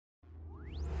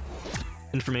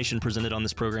Information presented on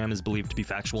this program is believed to be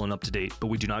factual and up to date, but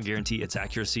we do not guarantee its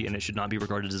accuracy, and it should not be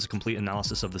regarded as a complete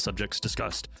analysis of the subjects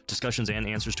discussed. Discussions and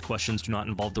answers to questions do not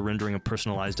involve the rendering of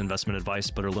personalized investment advice,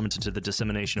 but are limited to the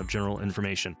dissemination of general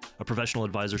information. A professional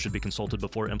advisor should be consulted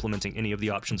before implementing any of the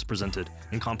options presented.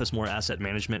 Encompass More Asset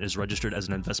Management is registered as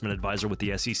an investment advisor with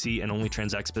the SEC and only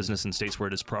transacts business in states where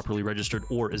it is properly registered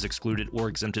or is excluded or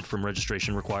exempted from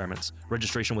registration requirements.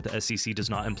 Registration with the SEC does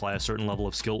not imply a certain level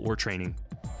of skill or training.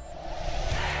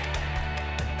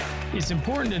 It's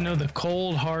important to know the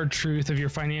cold, hard truth of your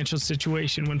financial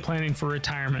situation when planning for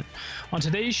retirement. On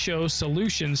today's show,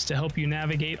 solutions to help you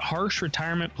navigate harsh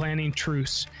retirement planning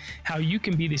truths, how you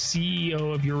can be the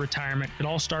CEO of your retirement. It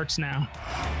all starts now.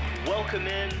 Welcome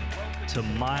in to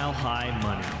Mile High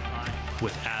Money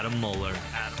with Adam Moeller.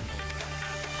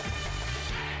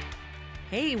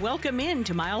 Hey, welcome in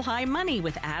to Mile High Money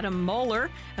with Adam Moeller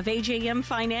of AJM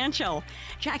Financial.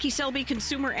 Jackie Selby,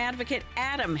 consumer advocate.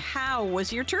 Adam, how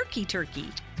was your turkey?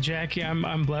 Jackie,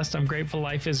 I'm blessed. I'm grateful.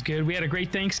 Life is good. We had a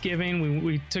great Thanksgiving.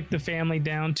 We took the family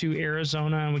down to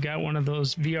Arizona and we got one of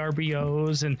those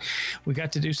VRBOs and we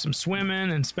got to do some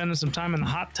swimming and spending some time in the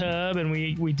hot tub. And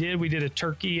we did a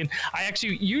turkey. And I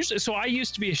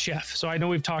used to be a chef. So I know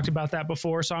we've talked about that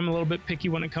before. So I'm a little bit picky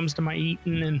when it comes to my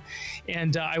eating.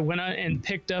 And I went out and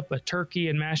picked up a turkey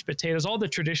and mashed potatoes, all the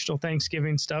traditional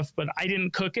Thanksgiving stuff. But I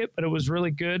didn't cook it, but it was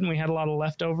really good. And we had a lot of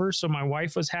leftovers. So my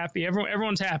wife was happy.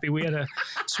 Everyone's happy. We had a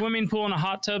swimming pool and a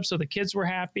hot tub, so the kids were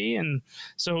happy, and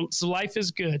so life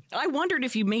is good. I wondered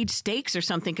if you made steaks or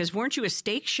something, because weren't you a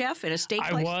steak chef at a steak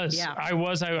place? I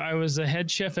was a head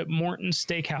chef at Morton's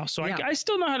Steakhouse, so yeah. I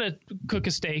still know how to cook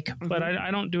a steak, but I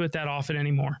don't do it that often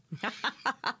anymore.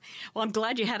 Well, I'm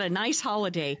glad you had a nice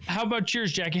holiday. How about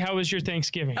yours, Jackie? How was your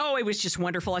Thanksgiving? Oh, it was just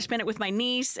wonderful. I spent it with my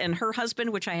niece and her husband,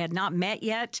 which I had not met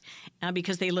yet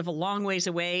because they live a long ways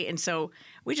away, and so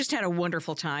we just had a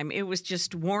wonderful time. It was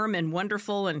just warm and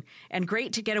wonderful and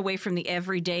great to get away from the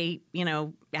everyday,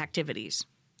 activities.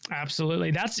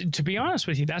 Absolutely. To be honest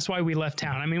with you, that's why we left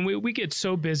town. I mean, we get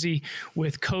so busy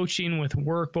with coaching, with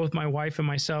work. Both my wife and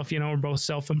myself, we're both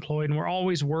self-employed and we're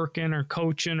always working or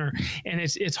coaching and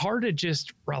it's hard to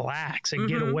just relax and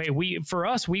get away. For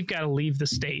us, we've got to leave the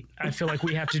state. I feel like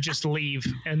we have to just leave.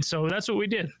 And so that's what we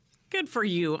did. Good for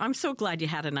you. I'm so glad you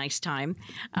had a nice time.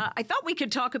 I thought we could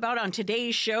talk about on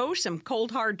today's show some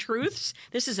cold, hard truths.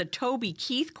 This is a Toby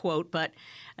Keith quote, but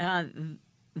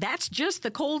that's just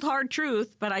the cold, hard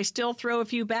truth. But I still throw a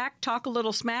few back, talk a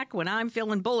little smack when I'm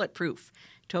feeling bulletproof.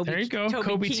 There you go.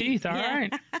 Toby Keith. All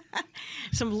right.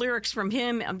 Some lyrics from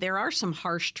him. There are some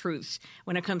harsh truths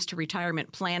when it comes to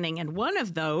retirement planning. And one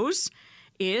of those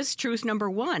is truth number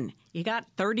 1. You got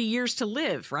 30 years to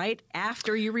live, right,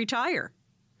 after you retire.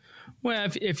 Well,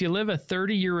 if you live a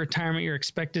 30-year retirement, you're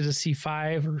expected to see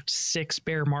 5 or 6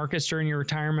 bear markets during your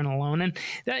retirement alone. And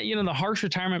that, the harsh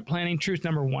retirement planning truth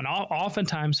number 1,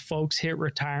 oftentimes folks hit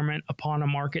retirement upon a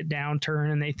market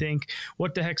downturn and they think,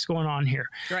 what the heck's going on here?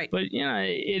 Right. But,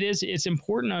 it's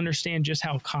important to understand just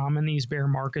how common these bear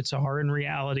markets are in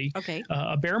reality. Okay.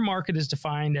 A bear market is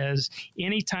defined as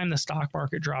any time the stock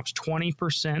market drops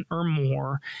 20% or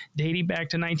more. Dating back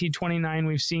to 1929,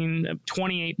 we've seen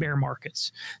 28 bear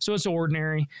markets. So it's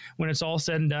ordinary when it's all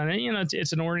said and done. And,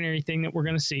 it's an ordinary thing that we're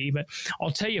going to see. But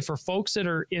I'll tell you, for folks that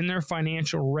are in their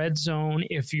financial red zone,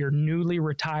 if you're newly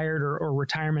retired or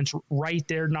retirement's right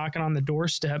there knocking on the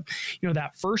doorstep,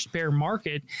 that first bear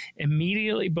market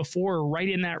immediately before, right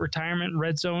in that retirement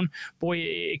red zone, boy,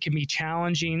 it can be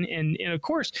challenging. And of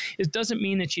course, it doesn't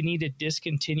mean that you need to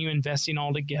discontinue investing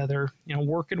altogether.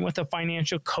 Working with a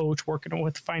financial coach, working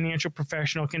with a financial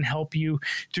professional can help you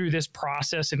through this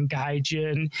process and guide you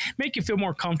and make you feel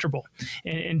more comfortable,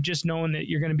 and just knowing that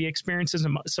you're going to be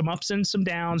experiencing some ups and some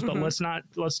downs, but let's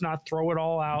not throw it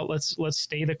all out. Let's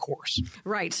stay the course.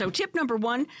 Right. So tip number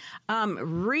 1,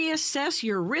 reassess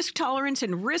your risk tolerance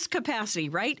and risk capacity,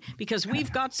 right? Because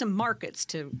we've got some markets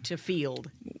to field.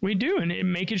 We do.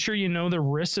 And making sure you know the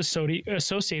risks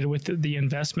associated with the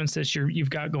investments that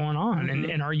you've got going on.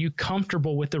 And are you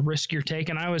comfortable with the risk you're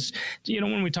taking? I was,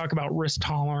 when we talk about risk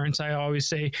tolerance, I always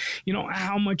say,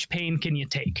 how much pain can you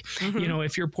take?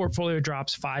 If your portfolio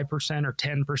drops 5% or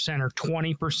 10% or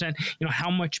 20%, how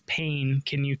much pain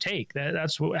can you take?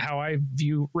 That's how I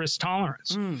view risk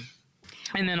tolerance.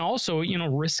 And then also,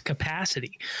 risk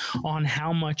capacity on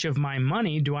how much of my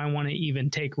money do I want to even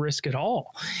take risk at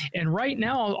all. And right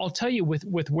now, I'll tell you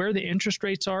with where the interest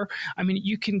rates are, I mean,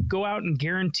 you can go out and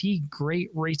guarantee great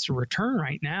rates of return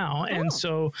right now. And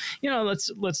so,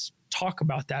 let's talk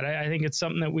about that. I think it's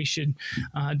something that we should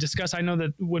discuss. I know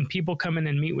that when people come in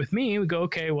and meet with me, we go,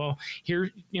 okay, well,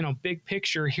 here, big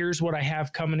picture, here's what I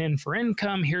have coming in for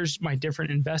income. Here's my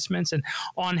different investments, and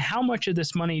on how much of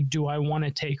this money do I want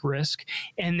to take risk?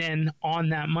 And then on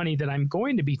that money that I'm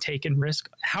going to be taking risk,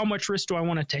 how much risk do I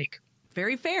want to take?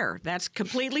 Very fair. That's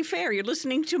completely fair. You're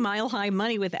listening to Mile High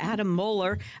Money with Adam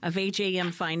Moeller of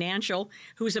HAM Financial,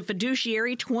 who's a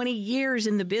fiduciary 20 years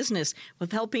in the business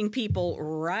with helping people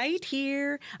right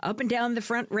here, up and down the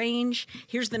Front Range.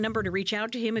 Here's the number to reach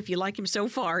out to him if you like him so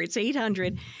far. It's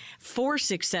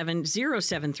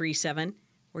 800-467-0737,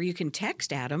 or you can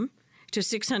text Adam to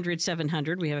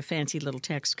 600-700. We have a fancy little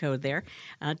text code there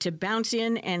to bounce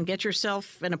in and get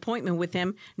yourself an appointment with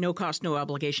him. No cost, no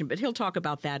obligation, but he'll talk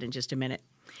about that in just a minute.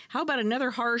 How about another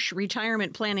harsh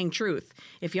retirement planning truth?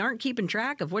 If you aren't keeping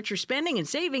track of what you're spending and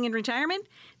saving in retirement,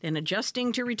 then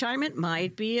adjusting to retirement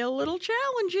might be a little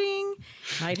challenging.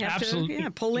 Might have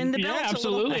to pull in the belts. Yeah,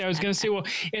 absolutely. A little. I was going to say, well,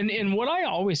 and what I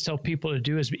always tell people to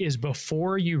do is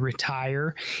before you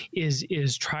retire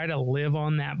is try to live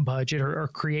on that budget or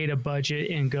create a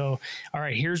budget and go, all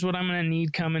right, here's what I'm going to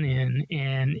need coming in.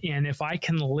 And if I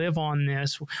can live on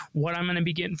this, what I'm going to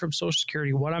be getting from Social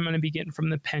Security, what I'm going to be getting from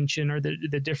the pension or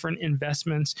the different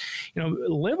investments,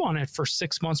 live on it for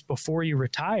 6 months before you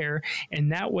retire.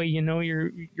 And that way,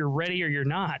 you're ready or you're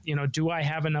not. Do I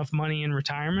have enough money in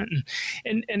retirement?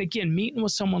 And again, meeting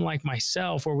with someone like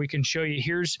myself where we can show you,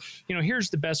 here's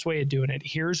the best way of doing it.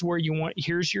 Here's where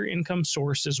here's your income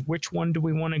sources. Which one do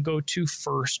we want to go to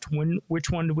first?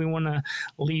 Which one do we want to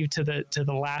leave to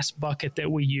the last bucket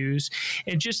that we use?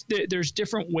 And just there's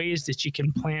different ways that you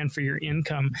can plan for your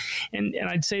income. And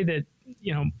I'd say that,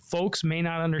 folks may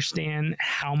not understand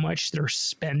how much they're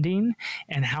spending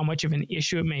and how much of an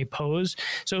issue it may pose.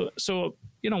 So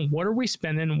what are we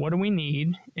spending? What do we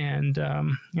need? And,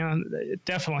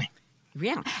 definitely.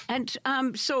 Yeah. And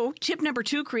so tip number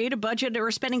 2, create a budget or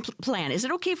a spending plan. Is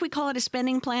it okay if we call it a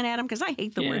spending plan, Adam? Because I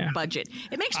hate the word budget.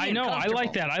 It makes me uncomfortable. I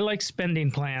like that. I like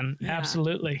spending plan. Yeah.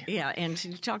 Absolutely. Yeah. And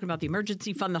you're talking about the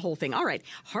emergency fund, the whole thing. All right.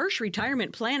 Harsh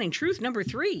retirement planning. Truth number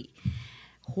 3.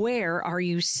 Where are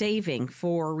you saving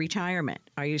for retirement?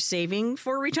 Are you saving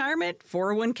for retirement,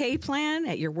 401k plan,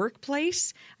 at your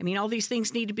workplace? I mean, all these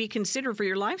things need to be considered for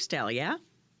your lifestyle, yeah?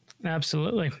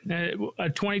 Absolutely. A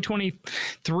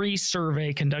 2023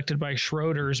 survey conducted by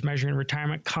Schroders measuring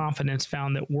retirement confidence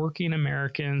found that working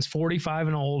Americans 45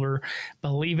 and older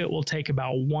believe it will take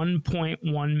about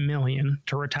 1.1 million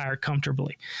to retire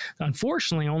comfortably.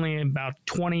 Unfortunately, only about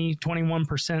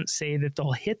 21% say that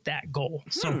they'll hit that goal.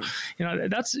 So,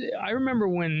 I remember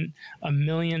when $1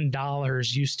 million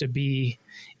used to be,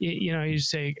 you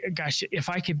say, gosh, if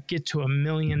I could get to $1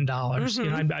 million,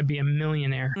 I'd be a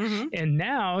millionaire. Mm-hmm. And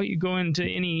now you go into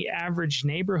any average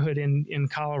neighborhood in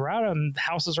Colorado and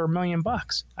houses are $1 million.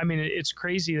 I mean, it's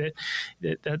crazy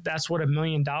that's what $1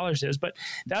 million is, but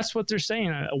that's what they're saying,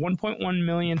 a 1.1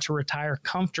 million to retire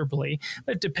comfortably.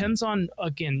 But it depends on,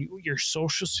 again, your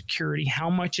Social Security, how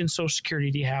much in Social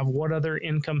Security do you have? What other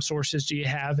income sources do you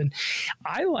have? And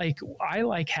I like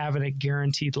having a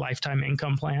guaranteed lifetime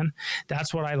income plan.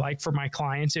 That's what I like for my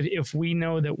clients. If we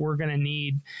know that we're going to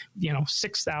need,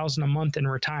 $6,000 a month in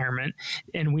retirement,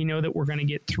 and we know that we're going to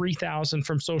get $3,000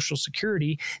 from Social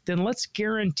Security, then let's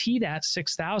guarantee that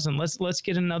 $6,000. Let's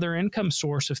get another income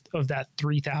source of that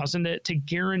 $3,000 to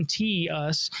guarantee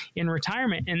us in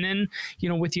retirement. And then,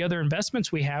 with the other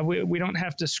investments we have, we don't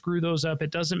have to screw those up.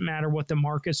 It doesn't matter what the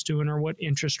market's doing or what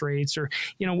interest rates, or,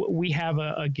 we have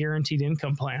a guaranteed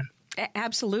income plan.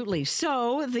 Absolutely.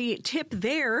 So the tip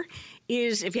there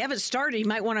is, if you haven't started, you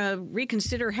might want to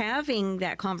reconsider having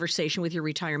that conversation with your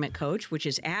retirement coach, which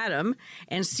is Adam,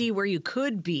 and see where you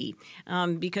could be,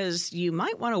 because you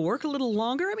might want to work a little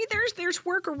longer. I mean, there's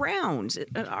workarounds,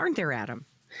 aren't there, Adam?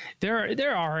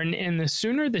 There are, and the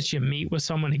sooner that you meet with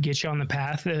someone to get you on the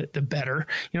path, the better.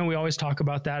 We always talk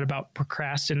about that, about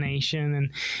procrastination,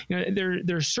 and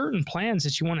there's certain plans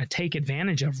that you want to take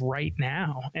advantage of right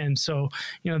now, and so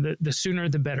the sooner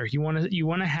the better. You want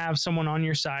to have someone on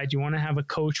your side. You want to have a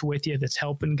coach with you that's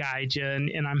helping guide you,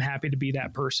 and I'm happy to be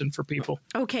that person for people.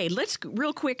 Okay, let's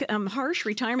real quick. Harsh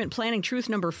retirement planning truth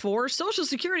number 4: Social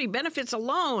Security benefits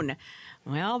alone.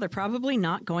 Well, they're probably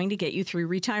not going to get you through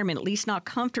retirement, at least not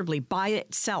comfortably by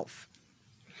itself.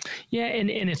 Yeah, and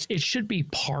it should be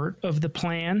part of the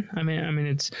plan. I mean,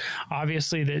 it's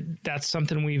obviously that's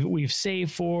something we've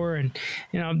saved for, and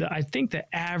I think the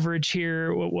average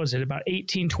here, what was it, about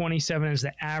 $1,827 is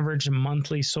the average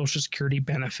monthly Social Security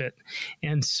benefit,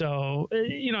 and so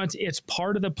it's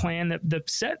part of the plan.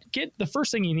 The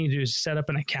first thing you need to do is set up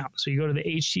an account. So you go to the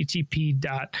http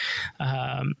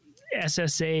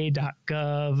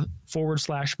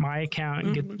ssa.gov/my account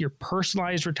and get your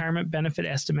personalized retirement benefit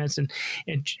estimates and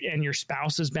your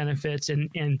spouse's benefits.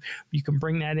 And you can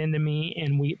bring that into me.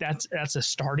 And that's a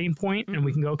starting point. And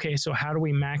we can go, okay, so how do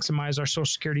we maximize our Social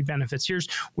Security benefits?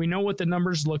 We know what the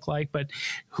numbers look like, but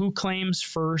who claims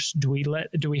first? Do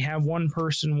we have one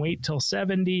person wait till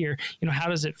 70, or, how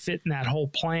does it fit in that whole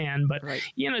plan? But,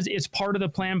 it's part of the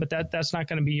plan, but that's not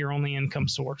going to be your only income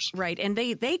source. Right. And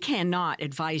they cannot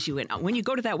advise you. And when you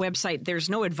go to that website, there's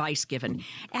no advice given.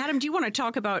 Adam, do you want to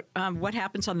talk about what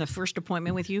happens on the first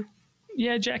appointment with you?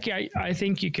 Yeah, Jackie, I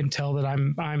think you can tell that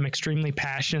I'm extremely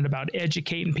passionate about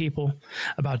educating people,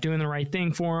 about doing the right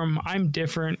thing for them. I'm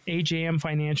different. AJM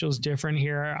Financial is different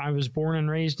here. I was born and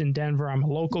raised in Denver. I'm a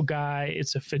local guy.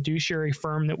 It's a fiduciary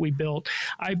firm that we built.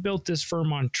 I built this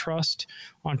firm on trust,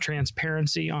 on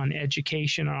transparency, on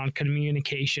education, on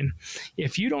communication.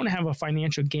 If you don't have a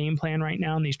financial game plan right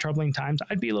now in these troubling times,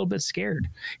 I'd be a little bit scared.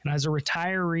 And as a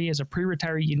retiree, as a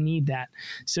pre-retiree, you need that.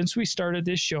 Since we started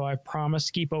this show, I promised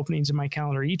to keep openings in my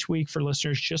calendar each week for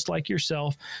listeners just like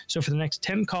yourself. So for the next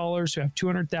 10 callers who have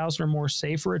 $200,000 or more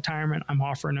saved for retirement, I'm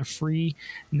offering a free,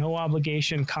 no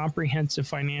obligation, comprehensive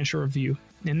financial review.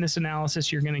 In this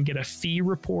analysis, you're going to get a fee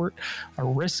report, a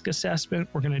risk assessment.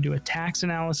 We're going to do a tax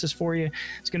analysis for you.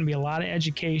 It's going to be a lot of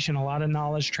education, a lot of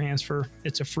knowledge transfer.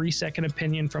 It's a free second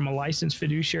opinion from a licensed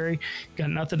fiduciary. You've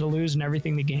got nothing to lose and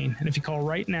everything to gain. And if you call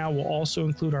right now, we'll also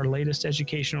include our latest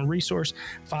educational resource,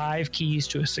 5 Keys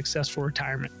to a Successful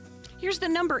Retirement. Here's the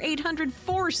number,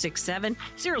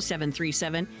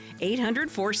 800-467-0737,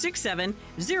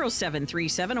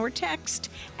 800-467-0737, or text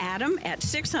Adam at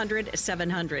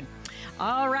 600-700.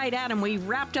 All right, Adam, we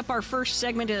wrapped up our first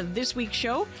segment of this week's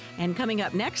show, and coming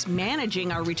up next,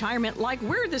 managing our retirement like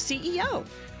we're the CEO.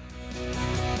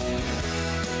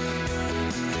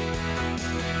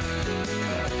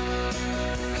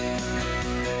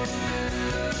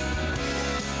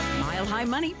 Mile High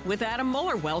Money with Adam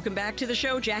Moeller. Welcome back to the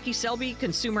show. Jackie Selby,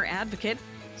 consumer advocate.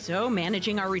 So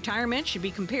managing our retirement should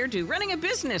be compared to running a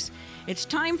business. It's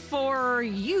time for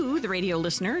you, the radio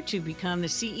listener, to become the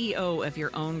CEO of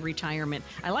your own retirement.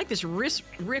 I like this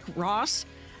Rick Ross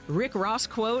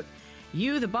quote.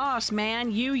 You the boss,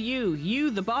 man.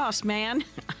 You the boss, man.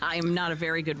 I'm not a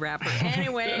very good rapper.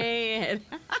 Anyway,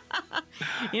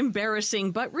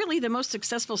 embarrassing. But really, the most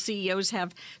successful CEOs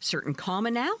have certain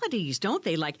commonalities, don't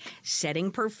they? Like setting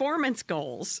performance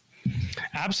goals.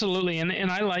 Absolutely.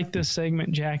 And I like this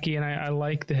segment, Jackie, and I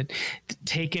like that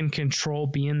taking control,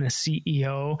 being the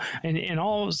CEO, and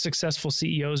all successful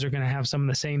CEOs are going to have some of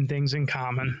the same things in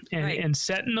common, and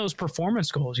setting those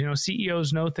performance goals.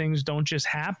 CEOs know things don't just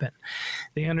happen.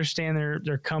 They understand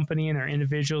their company and their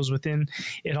individuals within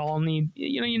it all need,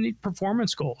 you need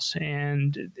performance goals,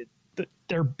 and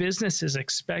their businesses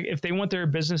if they want their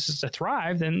businesses to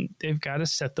thrive, then they've got to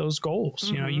set those goals.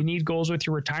 You need goals with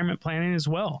your retirement planning as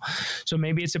well. So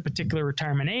maybe it's a particular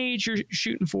retirement age you're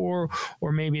shooting for,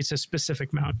 or maybe it's a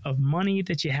specific amount of money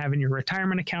that you have in your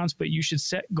retirement accounts, but you should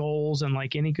set goals. And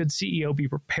like any good CEO, be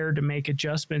prepared to make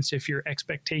adjustments if your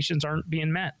expectations aren't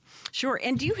being met. Sure.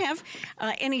 And do you have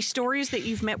any stories that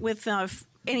you've met with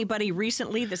anybody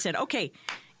recently that said, okay,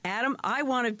 Adam, I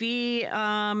want to be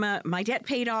my debt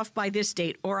paid off by this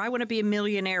date, or I want to be a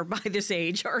millionaire by this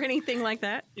age, or anything like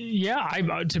that? Yeah,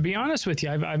 to be honest with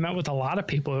you, I've met with a lot of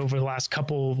people over the last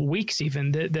couple of weeks,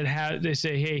 even they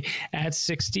say, hey, at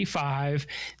 65,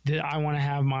 that I want to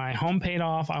have my home paid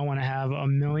off. I want to have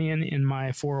 $1 million in my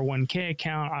 401k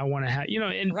account. I want to have,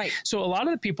 So a lot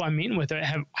of the people I'm meeting with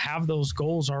have those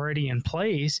goals already in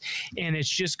place, and it's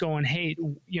just going, hey,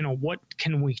 what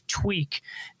can we tweak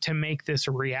to make this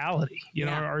a reality?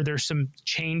 Are there some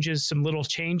changes, some little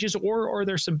changes, or are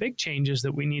there some big changes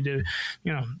that we need to,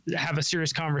 have a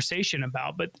serious conversation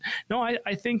about? But no,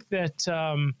 I think that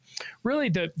really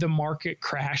the market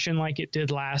crashing like it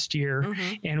did last year,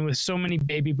 and with so many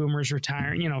baby boomers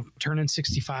retiring, turning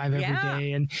 65 every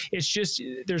day, and it's just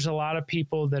there's a lot of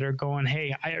people that are going,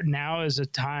 hey, now is a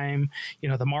time,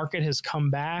 the market has come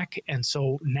back, and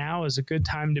so now is a good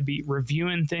time to be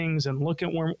reviewing things and look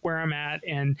at where I'm at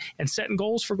and setting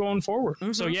goals for going forward.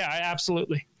 So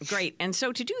absolutely. Great. And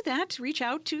so to do that, reach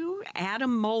out to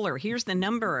Adam Moeller. Here's the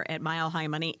number at Mile High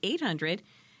Money,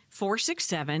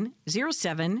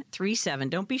 800-467-0737.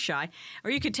 Don't be shy.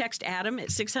 Or you could text Adam at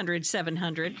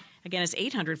 600-700. Again, it's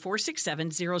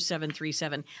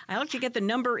 800-467-0737. I like to get the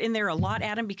number in there a lot,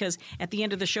 Adam, because at the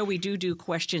end of the show, we do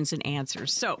questions and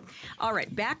answers. So, all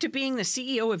right, back to being the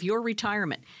CEO of your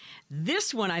retirement.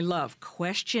 This one I love.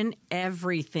 Question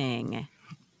everything.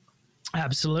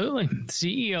 Absolutely.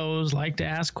 CEOs like to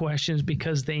ask questions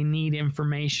because they need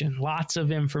information, lots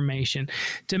of information,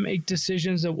 to make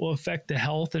decisions that will affect the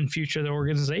health and future of the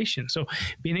organization. So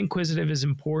being inquisitive is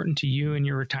important to you in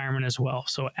your retirement as well.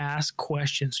 So ask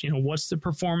questions. What's the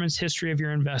performance history of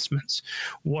your investments?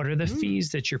 What are the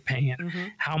fees that you're paying?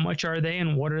 How much are they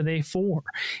and what are they for?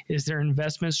 Is there an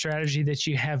investment strategy that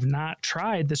you have not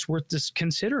tried that's worth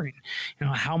considering?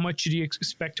 How much do you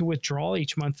expect to withdraw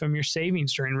each month from your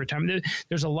savings during retirement?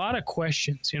 There's a lot of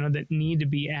questions, that need to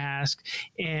be asked.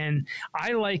 And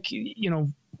I like,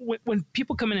 when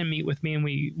people come in and meet with me and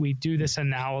we do this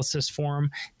analysis for them,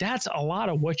 that's a lot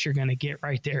of what you're going to get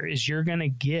right there. Is you're going to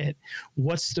get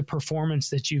what's the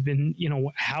performance that you've been,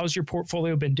 how's your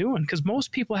portfolio been doing? Because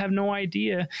most people have no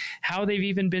idea how they've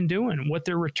even been doing, what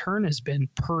their return has been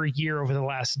per year over the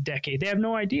last decade. They have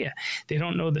no idea. They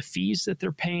don't know the fees that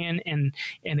they're paying. And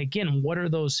again, what are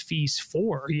those fees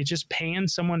for? Are you just paying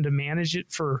someone to manage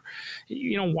it for,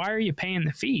 why are you paying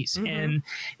the fees?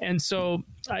 And so,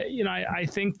 I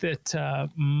think that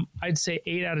I'd say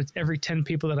 8 out of every 10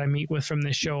 people that I meet with from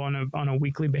this show on a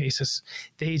weekly basis,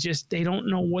 they don't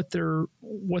know what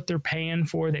they're paying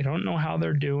for. They don't know how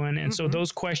they're doing. And so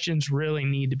those questions really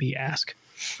need to be asked.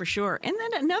 For sure. And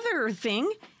then another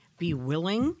thing, be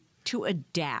willing to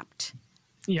adapt.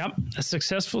 Yep. A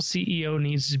successful CEO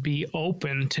needs to be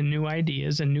open to new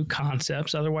ideas and new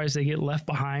concepts. Otherwise, they get left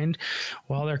behind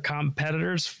while their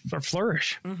competitors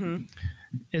flourish.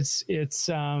 It's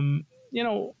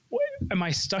am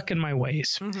I stuck in my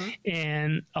ways?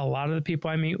 And a lot of the people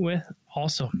I meet with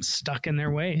also stuck in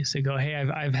their ways. They go, hey,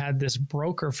 I've had this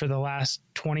broker for the last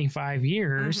 25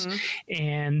 years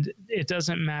and it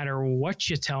doesn't matter what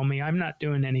you tell me. I'm not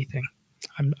doing anything.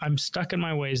 I'm stuck in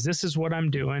my ways. This is what I'm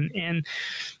doing. And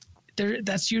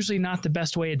that's usually not the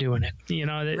best way of doing it.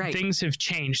 Right. Things have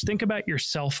changed. Think about your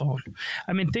cell phone.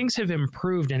 I mean, things have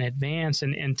improved and advanced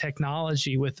in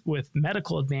technology with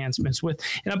medical advancements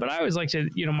but I always like to,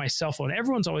 my cell phone,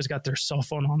 everyone's always got their cell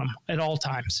phone on them at all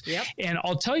times. Yep. And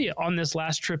I'll tell you, on this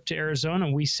last trip to Arizona,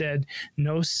 we said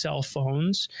no cell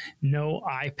phones, no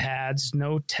iPads,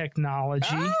 no technology.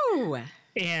 Oh,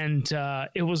 and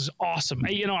it was awesome.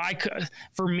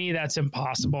 For me, that's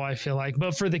impossible, I feel like.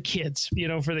 But for the kids,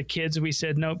 we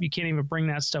said, nope, you can't even bring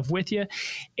that stuff with you.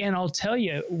 And I'll tell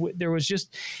you, there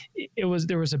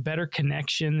was a better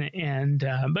connection. And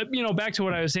but back to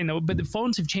what I was saying, though. But the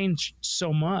phones have changed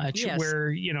so much,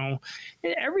 where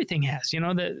everything has.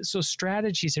 So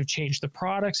strategies have changed, the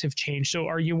products have changed. So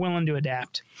are you willing to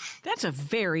adapt? That's a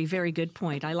very, very good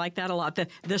point. I like that a lot.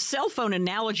 The cell phone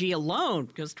analogy alone,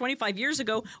 because 25 years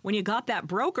ago, when you got that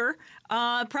broker,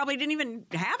 probably didn't even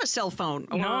have a cell phone.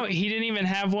 No, he didn't even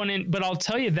have one. But I'll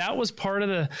tell you, that was part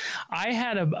of I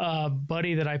had a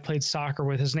buddy that I played soccer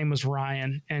with. His name was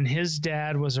Ryan, and his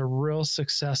dad was a real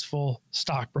successful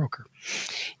stockbroker.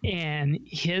 And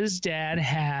his dad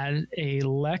had a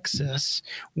Lexus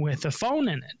with a phone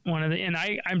in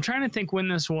it. I'm trying to think when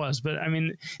this was, but I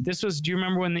mean, this was, do you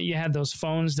remember when you had those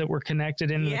phones that were connected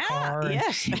into the car?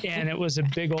 Yes. And it was a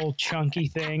big old chunky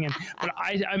thing. But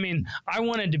I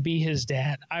wanted to be his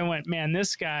dad. I went, man,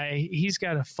 this guy, he's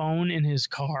got a phone in his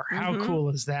car. How cool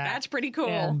is that? That's pretty cool.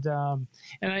 And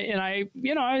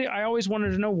I always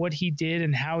wanted to know what he did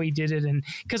and how he did it. And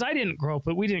because we didn't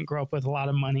grow up with a lot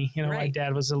of money. Right. My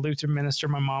dad was a Lutheran minister.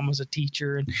 My mom was a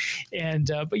teacher.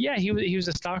 But yeah, he was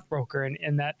a stockbroker.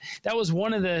 And that was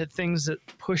one of the things that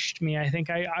pushed me. I think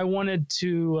I wanted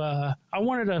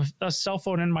a cell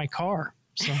phone in my car.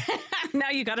 So. Now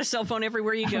you got a cell phone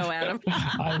everywhere you go, Adam.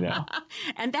 I know.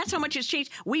 And that's how much it's changed.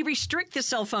 We restrict the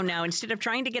cell phone now. Instead of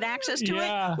trying to get access to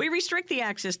it, we restrict the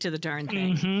access to the darn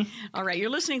thing. All right. You're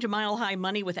listening to Mile High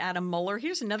Money with Adam Muller.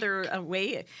 Here's another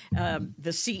way,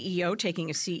 the CEO, taking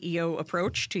a CEO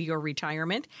approach to your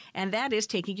retirement, and that is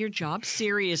taking your job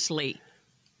seriously.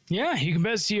 Yeah, you can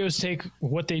bet CEOs take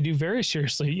what they do very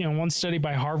seriously. One study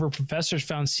by Harvard professors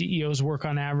found CEOs work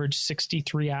on average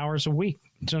 63 hours a week.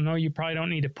 So no, you probably don't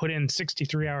need to put in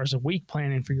 63 hours a week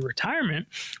planning for your retirement,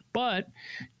 but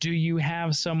do you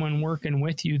have someone working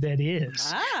with you that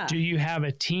is? Do you have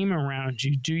a team around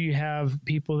you? Do you have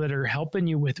people that are helping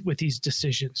you with these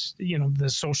decisions? The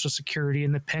Social Security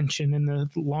and the pension and the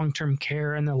long-term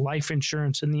care and the life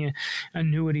insurance and the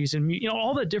annuities and,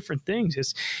 all the different things.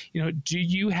 Is, do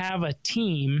you have a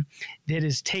team that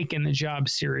is taking the job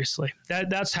seriously?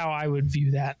 That's how I would view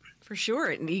that. For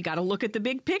sure. You got to look at the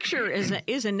big picture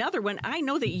is another one. I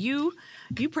know that you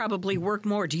probably work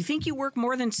more. Do you think you work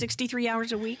more than 63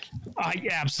 hours a week?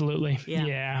 Absolutely.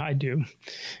 Yeah, I do.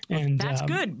 And that's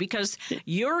good because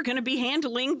you're going to be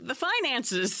handling the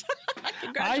finances.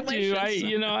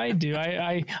 Congratulations. I do.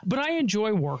 But I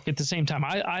enjoy work at the same time.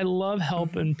 I love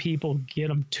helping people get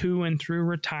them to and through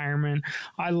retirement.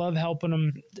 I love helping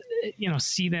them,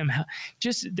 see them,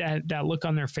 just that look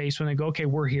on their face when they go, okay,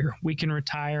 we're here. We can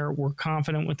retire. We're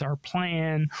confident with our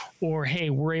plan. Or, hey,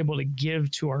 we're able to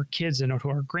give to our kids and to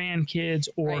our grandkids.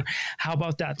 Or right. How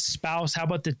about that spouse? How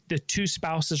about the two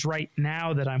spouses right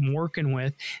now that I'm working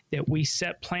with that we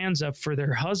set plans up for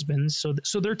their husbands so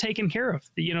they're taken care of?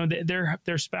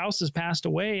 Their spouse has passed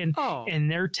away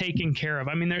and they're taken care of.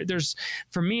 I mean, there's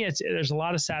for me, there's a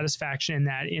lot of satisfaction in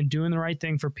that, in doing the right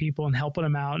thing for people and helping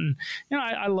them out. And,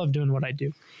 I love doing what I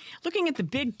do. Looking at the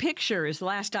big picture is the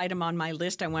last item on my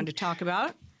list I wanted to talk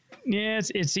about. Yeah,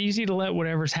 it's easy to let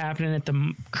whatever's happening at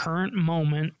the current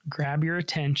moment grab your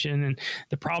attention, and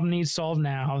the problem needs solved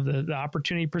now. The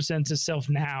opportunity presents itself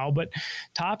now, but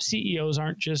top CEOs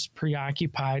aren't just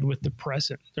preoccupied with the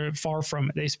present. They're far from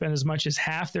it. They spend as much as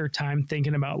half their time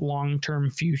thinking about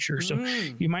long-term future. So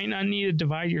you might not need to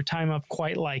divide your time up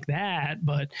quite like that,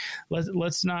 but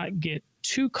let's not get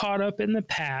too caught up in the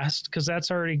past, because that's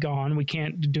already gone. We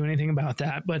can't do anything about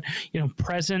that. But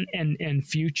present and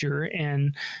future,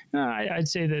 and I'd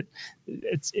say that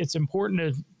it's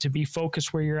important to be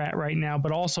focused where you're at right now,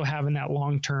 but also having that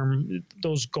long term,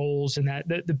 those goals and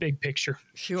the big picture.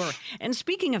 Sure. And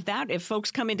speaking of that, if folks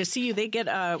come in to see you, they get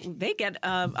a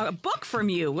book from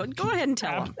you. Go ahead and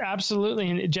tell them.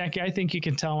 Absolutely. And Jackie, I think you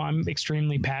can tell I'm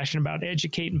extremely passionate about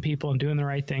educating people and doing the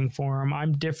right thing for them.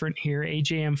 I'm different here.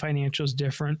 AJM Financial is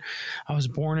different. I was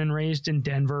born and raised in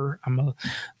Denver. I'm a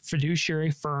fiduciary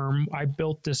firm. I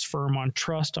built this firm on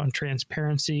trust, on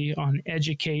transparency, on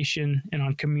education, and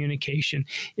on communication.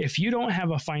 If you don't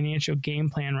have a financial game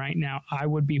plan right now, I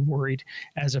would be worried.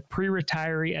 As a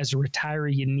pre-retiree, as a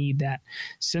retiree, you need that.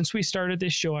 Since we started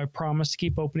this show, I promised to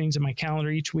keep openings in my calendar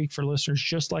each week for listeners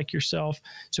just like yourself.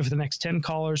 So for the next 10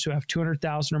 callers who have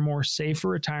 $200,000 or more saved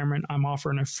for retirement, I'm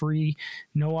offering a free,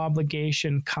 no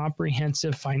obligation,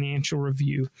 comprehensive financial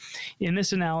review. In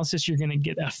this analysis, you're going to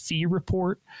get a fee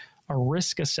report, a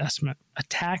risk assessment, a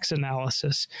tax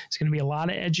analysis. It's going to be a lot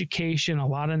of education, a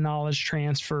lot of knowledge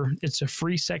transfer. It's a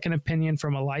free second opinion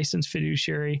from a licensed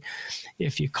fiduciary.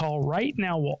 If you call right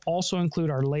now, we'll also include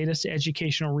our latest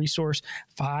educational resource,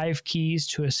 5 Keys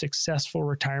to a Successful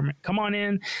Retirement. Come on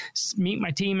in, meet my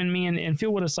team and me, and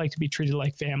feel what it's like to be treated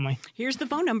like family. Here's the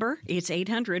phone number. It's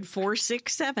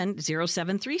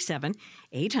 800-467-0737,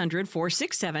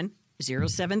 800-467-0737.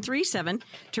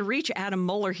 To reach Adam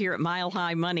Moeller here at Mile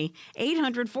High Money,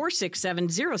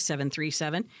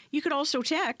 800-467-0737. You could also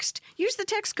text. Use the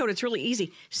text code. It's really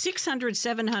easy.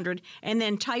 600-700, and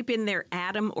then type in there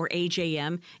Adam or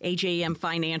AJM. AJM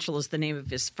Financial is the name of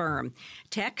his firm.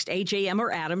 Text AJM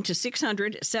or Adam to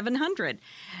 600-700.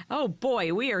 Oh,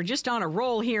 boy, we are just on a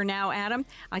roll here now, Adam.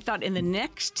 I thought in the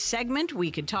next segment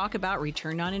we could talk about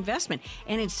return on investment.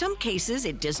 And in some cases,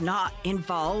 it does not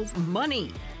involve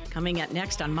money. Coming up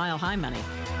next on Mile High Money.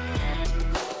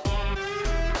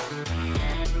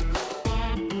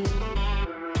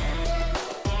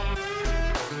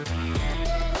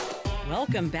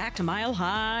 Welcome back to Mile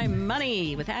High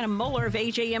Money with Adam Moeller of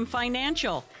AJM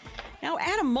Financial. Now,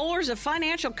 Adam Moeller's a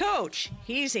financial coach.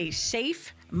 He's a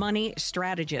safe money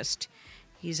strategist.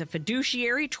 He's a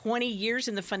fiduciary, 20 years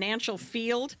in the financial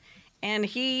field, and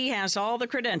he has all the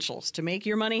credentials to make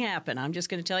your money happen. I'm just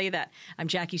going to tell you that. I'm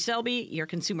Jackie Selby, your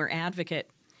consumer advocate.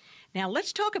 Now,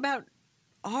 let's talk about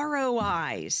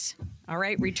ROIs, all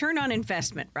right? Return on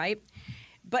investment, right?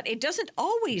 But it doesn't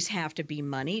always have to be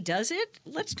money, does it?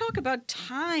 Let's talk about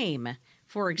time,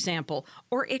 for example,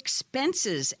 or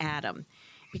expenses, Adam.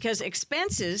 Because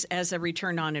expenses as a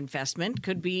return on investment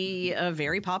could be a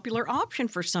very popular option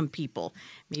for some people.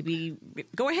 Maybe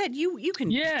go ahead. You can.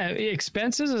 Yeah,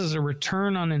 expenses as a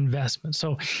return on investment.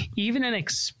 So even an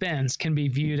expense can be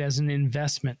viewed as an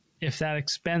investment if that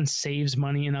expense saves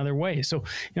money in other ways. So,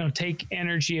 take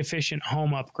energy efficient home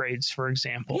upgrades, for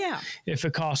example. Yeah. If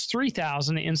it costs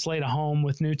 $3,000 to insulate a home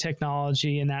with new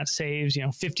technology and that saves,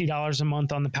 $50 a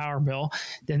month on the power bill,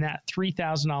 then that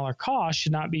 $3,000 cost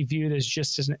should not be viewed as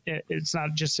it's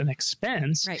not just an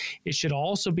expense. Right. It should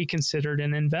also be considered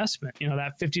an investment.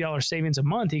 That $50 savings a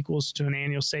month equals to an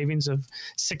annual savings of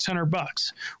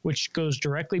 $600, which goes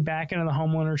directly back into the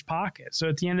homeowner's pocket. So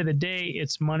at the end of the day,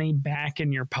 it's money back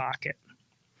in your pocket.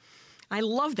 I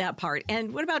love that part.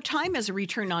 And what about time as a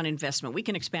return on investment? We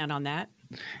can expand on that.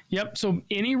 Yep. So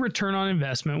any return on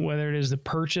investment, whether it is the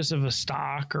purchase of a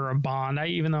stock or a bond,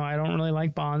 even though I don't really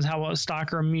like bonds, how about a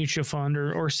stock or a mutual fund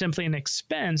or simply an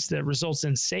expense that results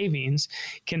in savings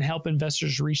can help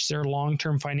investors reach their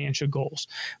long-term financial goals.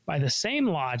 By the same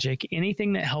logic,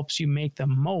 anything that helps you make the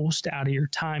most out of your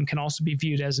time can also be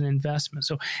viewed as an investment.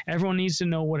 So everyone needs to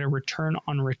know what a return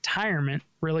on retirement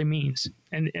really means.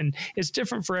 And it's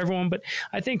different for everyone, but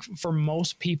I think for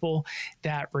most people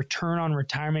that return on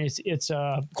retirement, it's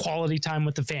a quality time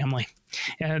with the family.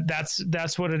 And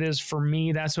that's what it is for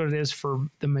me. That's what it is for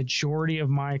the majority of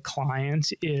my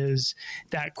clients, is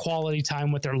that quality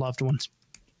time with their loved ones.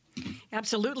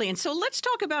 Absolutely. And so let's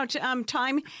talk about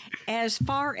time as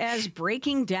far as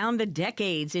breaking down the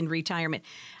decades in retirement.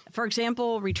 For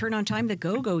example, return on time, the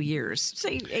go-go years,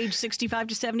 say age 65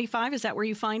 to 75. Is that where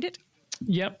you find it?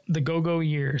 Yep, the go-go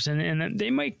years. And they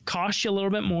might cost you a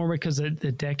little bit more because the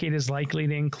decade is likely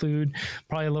to include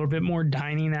probably a little bit more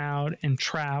dining out and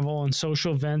travel and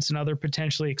social events and other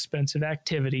potentially expensive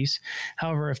activities.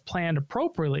 However, if planned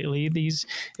appropriately, these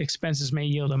expenses may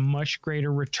yield a much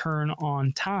greater return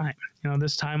on time.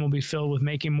 This time will be filled with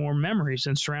making more memories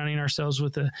and surrounding ourselves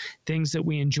with the things that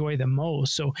we enjoy the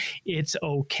most. So it's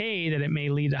okay that it may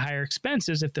lead to higher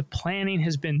expenses if the planning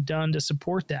has been done to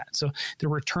support that. So the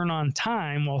return on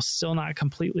time, while still not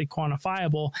completely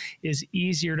quantifiable, is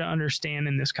easier to understand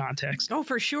in this context. Oh,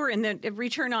 for sure. And the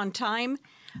return on time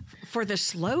for the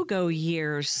slow-go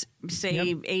years,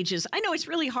 say ages. I know it's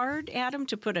really hard, Adam,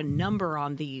 to put a number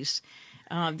on these.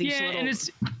 And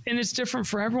it's different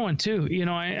for everyone too.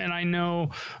 I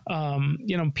know,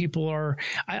 people are.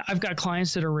 I've got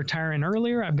clients that are retiring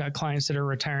earlier. I've got clients that are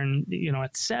retiring,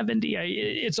 at 70.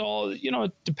 It's all,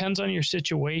 it depends on your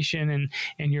situation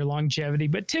and your longevity.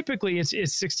 But typically, it's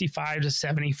 65 to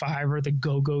 75 are the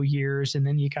go-go years, and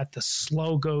then you got the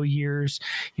slow-go years.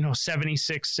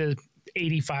 76 to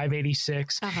 85,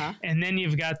 86. And then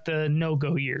you've got the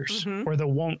no-go years or the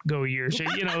won't-go years,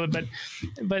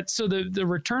 but so the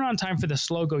return on time for the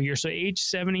slow-go year, so age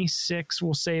 76,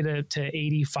 we'll say to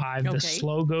 85, the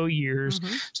slow-go years.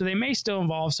 So they may still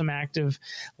involve some active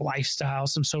lifestyle,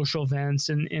 some social events,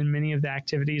 and many of the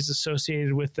activities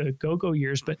associated with the go-go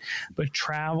years, but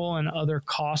travel and other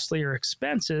costlier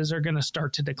expenses are going to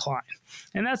start to decline.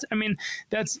 And that's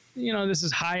this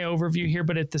is high overview here,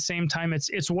 but at the same time,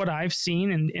 it's what I've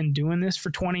seen in doing this for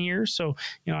 20 years. So,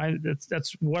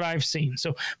 that's what I've seen.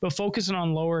 So, but focusing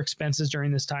on lower expenses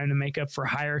during this time to make up for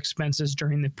higher expenses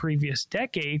during the previous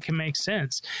decade can make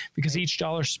sense because each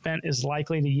dollar spent is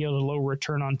likely to yield a low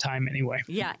return on time anyway.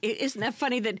 Yeah. Isn't that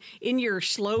funny that in your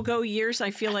slow go years, I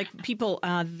feel like people,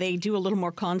 they do a little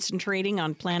more concentrating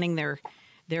on planning their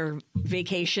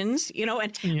vacations,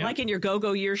 like in your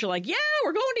go-go years, you're like, yeah,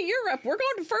 we're going to Europe. We're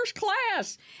going to first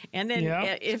class. And then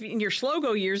if in your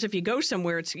slow-go years, if you go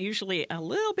somewhere, it's usually a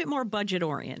little bit more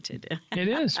budget-oriented. It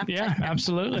is. Yeah,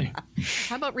 absolutely.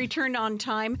 How about return on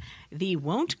time? The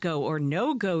won't-go or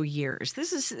no-go years.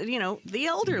 This is, the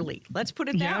elderly. Let's put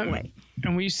it that way.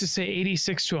 And we used to say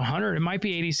 86 to 100. It might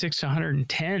be 86 to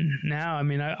 110 now. I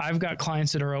mean, I've got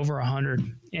clients that are over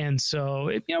 100. And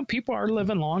so, people are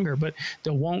living longer, but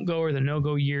the won't go or the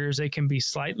no-go years, they can be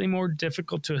slightly more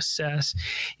difficult to assess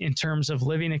in terms of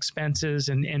living expenses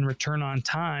and return on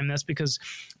time. That's because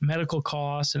medical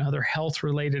costs and other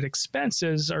health-related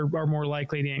expenses are more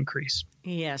likely to increase.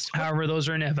 Yes. However, those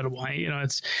are inevitable.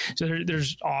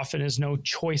 There's often is no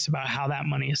choice about how that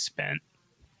money is spent.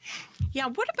 Yeah.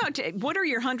 What are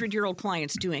your 100-year-old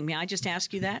clients doing? May I just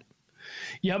ask you that?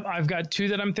 Yep. I've got two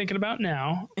that I'm thinking about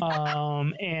now.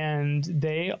 And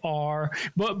they are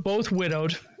both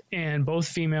widowed and both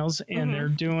females, and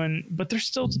they're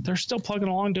still plugging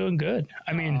along, doing good.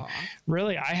 I mean,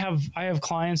 really, I have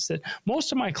clients that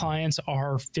most of my clients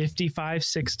are 55,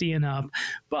 60 and up.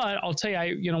 But I'll tell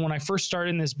you, when I first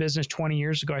started in this business 20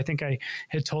 years ago, I think I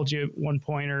had told you at one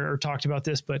point or talked about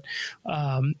this, but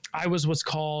I was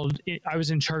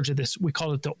in charge of this. We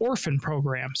called it the orphan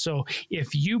program. So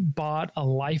if you bought a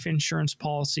life insurance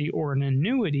policy or an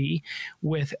annuity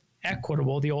with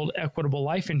Equitable, the old Equitable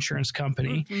life insurance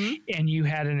company, and you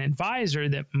had an advisor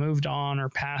that moved on or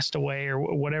passed away or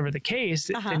whatever the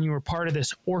case, then you were part of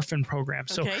this orphan program.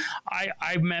 So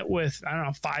I met with,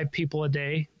 5 people a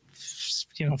day,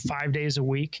 5 days a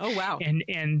week. Oh, wow.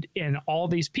 And all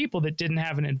these people that didn't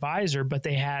have an advisor, but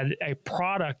they had a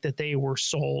product that they were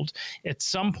sold at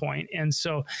some point. And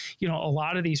so, a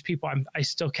lot of these people I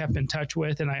still kept in touch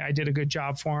with, and I did a good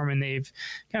job for them, and they've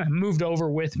kind of moved over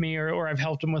with me, or I've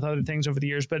helped them with other things over the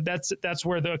years. But that's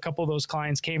where a couple of those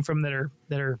clients came from that are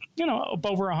up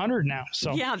over 100 now.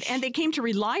 So yeah, and they came to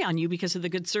rely on you because of the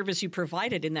good service you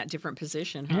provided in that different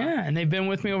position. Huh? Yeah, and they've been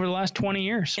with me over the last 20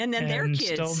 years. And then their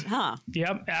kids, huh?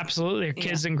 Yep, absolutely. Their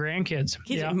kids and grandkids.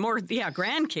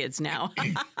 Grandkids now.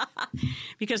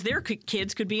 Because their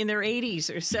kids could be in their 80s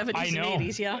or 70s and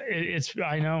 80s. Yeah,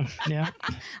 I know. Yeah,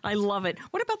 I love it.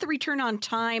 What about the return on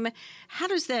time? How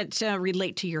does that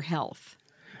relate to your health?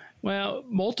 Well,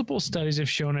 multiple studies have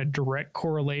shown a direct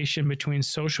correlation between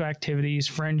social activities,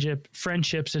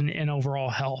 friendships, and overall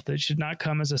health. It should not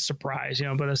come as a surprise,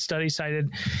 but a study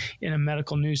cited in a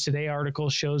Medical News Today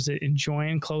article shows that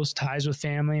enjoying close ties with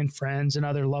family and friends and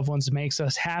other loved ones makes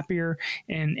us happier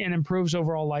and improves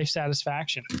overall life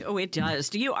satisfaction. Oh, it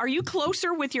does. Are you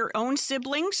closer with your own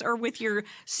siblings or with your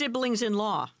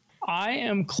siblings-in-law? I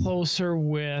am closer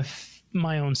with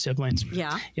my own siblings.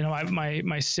 Yeah.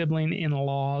 My sibling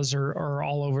in-laws are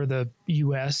all over the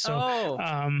U.S. So,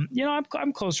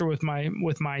 I'm closer with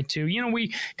my two.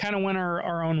 We kind of went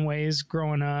our own ways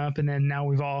growing up, and then now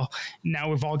we've all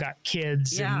got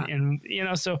kids, and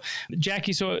so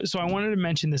Jackie. So I wanted to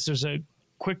mention this. There's a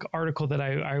quick article that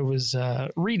I was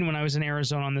reading when I was in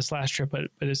Arizona on this last trip, but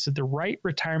it said the right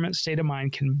retirement state of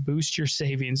mind can boost your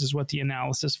savings is what the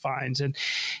analysis finds. And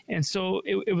so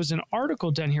it was an article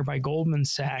done here by Goldman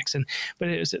Sachs, but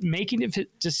it was making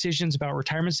decisions about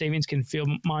retirement savings can feel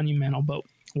monumental, but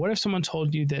what if someone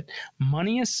told you that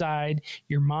money aside,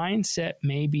 your mindset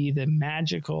may be the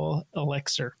magical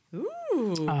elixir?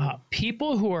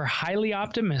 People who are highly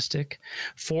optimistic,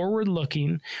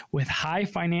 forward-looking, with high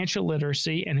financial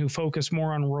literacy, and who focus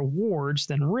more on rewards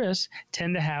than risks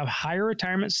tend to have higher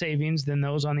retirement savings than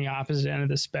those on the opposite end of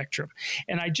the spectrum.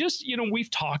 And I just, we've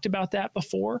talked about that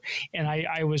before, and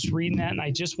I was reading that, and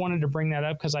I just wanted to bring that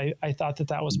up because I thought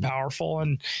that was powerful,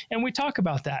 and we talk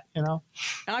about that,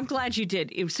 I'm glad you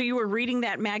did. So you were reading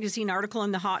that magazine article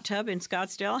in the hot tub in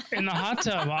Scottsdale? In the hot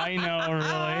tub, I know,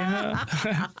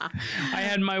 really. I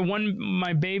had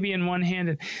my baby in one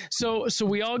hand. So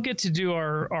we all get to do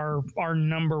our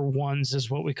number ones, is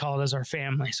what we call it, as our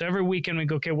family. So every weekend we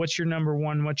go, okay, what's your number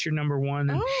one? What's your number one?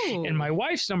 And my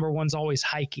wife's number one's always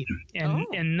hiking. And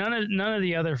none of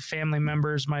the other family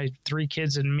members, my 3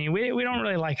 kids and me, we don't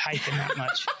really like hiking that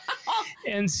much.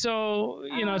 And so,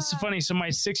 it's funny. So my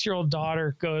 6-year-old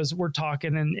daughter goes, we're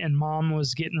talking, and mom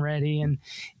was getting ready,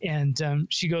 and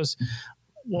she goes,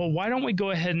 well, why don't we go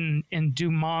ahead and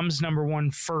do mom's number one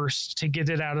first to get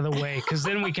it out of the way? Because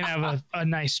then we can have a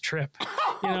nice trip.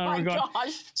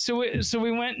 Gosh. So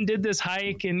we went and did this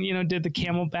hike, and did the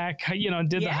Camelback,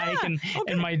 did the hike, and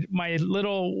my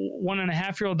little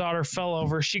 1.5-year-old daughter fell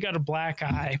over. She got a black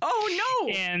eye. Oh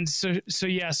no! And so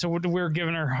we're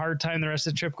giving her a hard time the rest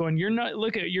of the trip, going,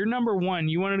 look at your number one.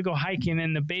 You wanted to go hiking,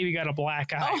 and the baby got a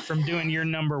black eye from doing your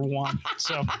number one.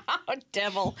 So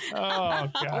devil. Oh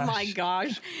gosh. Oh my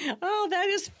gosh. Oh, that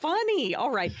is funny.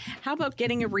 All right. How about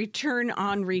getting a return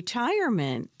on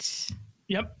retirement?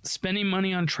 Yep. Spending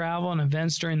money on travel and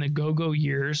events during the go-go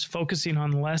years, focusing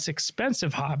on less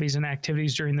expensive hobbies and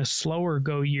activities during the slower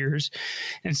go years,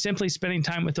 and simply spending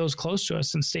time with those close to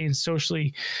us and staying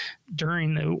socially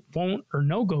during the won't or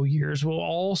no-go years will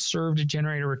all serve to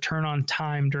generate a return on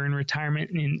time during retirement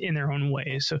in their own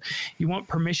ways. So you want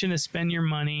permission to spend your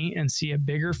money and see a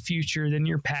bigger future than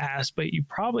your past, but you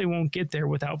probably won't get there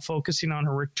without focusing on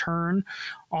a return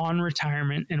on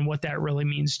retirement and what that really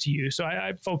means to you. So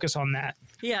I focus on that.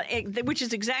 Yeah, which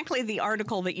is exactly the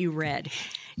article that you read.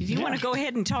 Do you want to go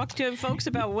ahead and talk to folks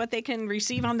about what they can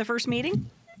receive on the first meeting?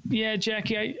 Yeah,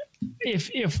 Jackie,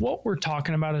 if what we're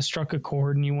talking about has struck a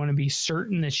chord and you want to be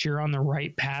certain that you're on the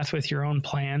right path with your own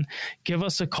plan, give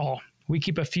us a call. We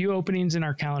keep a few openings in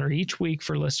our calendar each week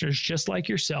for listeners just like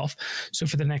yourself. So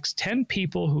for the next 10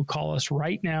 people who call us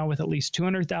right now with at least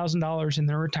 $200,000 in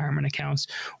their retirement accounts,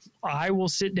 I will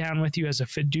sit down with you as a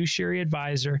fiduciary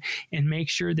advisor and make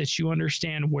sure that you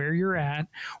understand where you're at,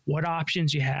 what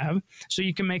options you have, so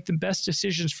you can make the best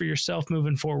decisions for yourself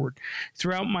moving forward.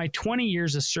 Throughout my 20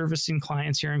 years of servicing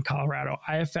clients here in Colorado,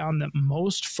 I have found that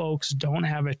most folks don't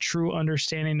have a true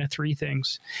understanding of 3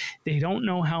 things. They don't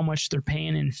know how much they're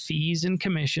paying in fees fees and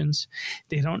commissions.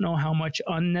 They don't know how much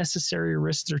unnecessary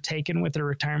risks they're taking with their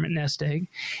retirement nest egg.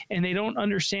 And they don't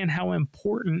understand how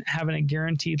important having a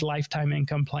guaranteed lifetime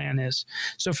income plan is.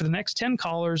 So for the next 10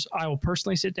 callers, I will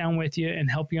personally sit down with you and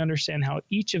help you understand how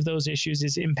each of those issues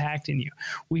is impacting you.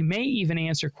 We may even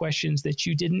answer questions that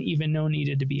you didn't even know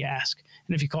needed to be asked.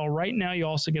 And if you call right now, you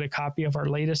also get a copy of our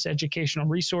latest educational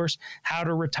resource, How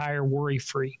to Retire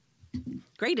Worry-Free.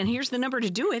 Great. And here's the number to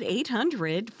do it,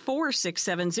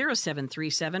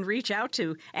 800-467-0737. Reach out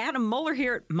to Adam Moeller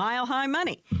here at Mile High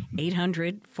Money,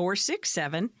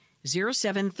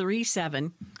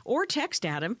 800-467-0737, or text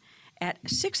Adam at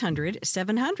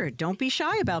 600-700. Don't be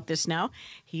shy about this now.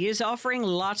 He is offering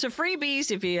lots of freebies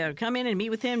if you come in and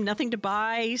meet with him. Nothing to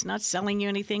buy. He's not selling you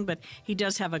anything, but he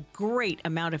does have a great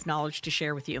amount of knowledge to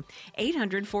share with you.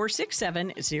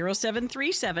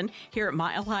 800-467-0737 here at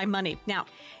Mile High Money. Now,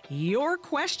 your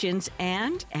questions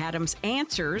and Adam's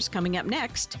answers coming up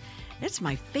next. It's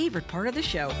my favorite part of the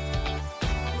show.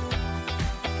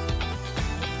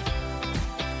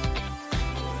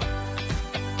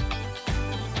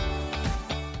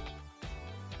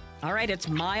 All right, it's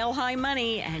Mile High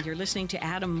Money, and you're listening to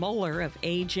Adam Moeller of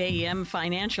AJM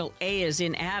Financial. A is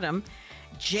in Adam,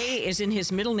 J is in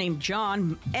his middle name,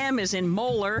 John, M is in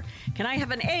Moeller. Can I have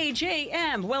an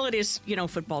AJM? Well, it is,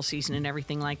 football season and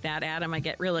everything like that, Adam. I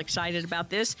get real excited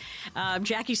about this.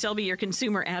 Jackie Selby, your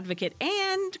consumer advocate,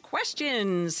 and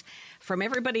questions from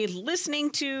everybody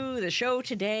listening to the show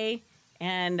today.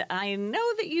 And I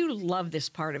know that you love this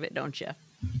part of it, don't you?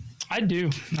 I do.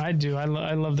 I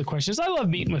love the questions. I love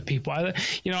meeting with people.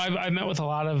 I've met with a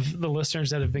lot of the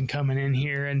listeners that have been coming in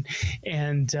here, and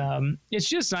it's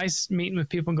just nice meeting with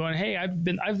people and going, hey,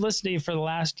 I've listened to you for the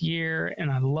last year,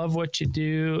 and I love what you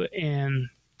do, and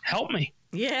help me.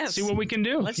 Yes. See what we can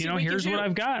do. Here's what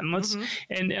I've got, and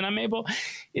and I'm able.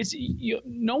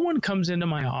 No one comes into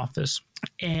my office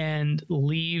and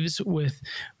leaves with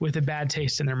a bad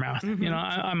taste in their mouth.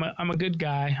 Mm-hmm. I'm a good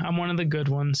guy. I'm one of the good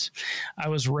ones. I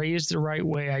was raised the right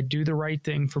way. I do the right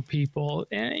thing for people,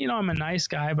 and I'm a nice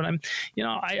guy. But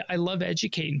I love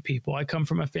educating people. I come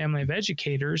from a family of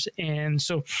educators, and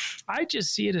so I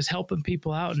just see it as helping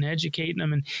people out and educating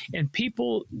them. And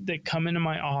people that come into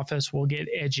my office will get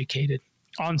educated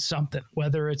on something,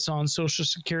 whether it's on Social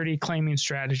Security claiming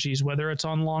strategies, whether it's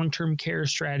on long-term care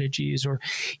strategies or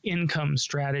income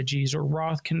strategies or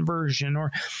Roth conversion or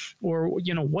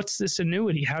what's this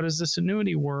annuity? How does this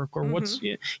annuity work? Or what's,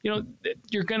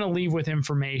 you're going to leave with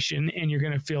information, and you're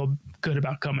going to feel good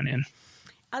about coming in.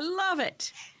 I love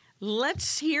it.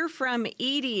 Let's hear from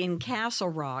Edie in Castle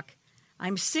Rock.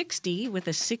 I'm 60 with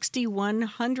a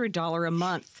 $6,100 a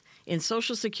month in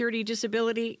Social Security,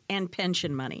 disability, and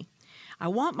pension money. I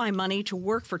want my money to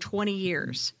work for 20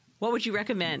 years. What would you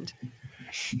recommend?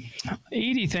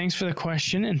 Edie, thanks for the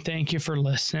question, and thank you for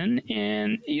listening.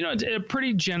 And, it's a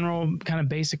pretty general kind of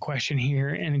basic question here.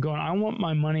 And going, I want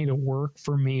my money to work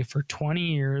for me for 20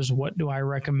 years. What do I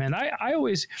recommend? I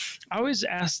always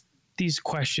ask these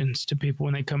questions to people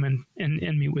when they come in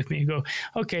and meet with me. I go,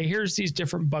 okay, here's these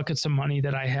different buckets of money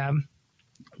that I have.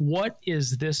 What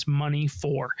is this money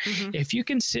for? Mm-hmm. If you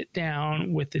can sit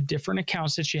down with the different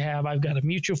accounts that you have, I've got a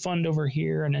mutual fund over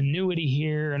here, an annuity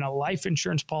here, and a life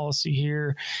insurance policy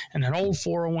here, and an old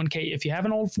 401k. If you have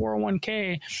an old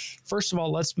 401k, first of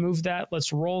all, let's move that.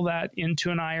 Let's roll that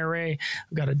into an IRA.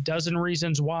 I've got a dozen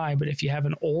reasons why, but if you have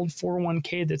an old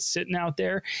 401k that's sitting out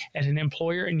there at an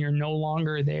employer and you're no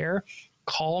longer there,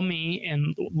 call me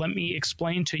and let me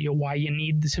explain to you why you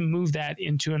need to move that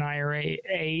into an IRA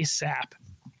ASAP.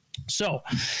 So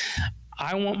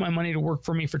I want my money to work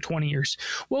for me for 20 years.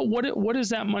 Well, what is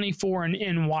that money for,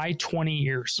 and why 20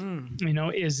 years?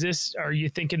 Are you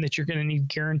thinking that you're going to need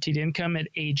guaranteed income at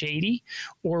age 80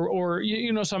 or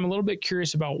so I'm a little bit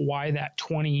curious about why that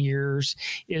 20 years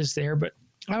is there. But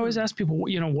I always ask people,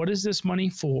 what is this money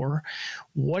for?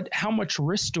 How much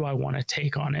risk do I want to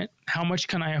take on it? How much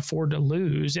can I afford to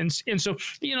lose? And so,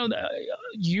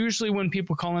 usually when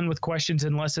people call in with questions,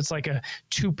 unless it's like a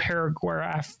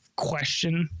 2-paragraph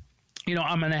question,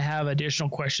 I'm going to have additional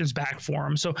questions back for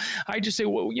them. So I just say,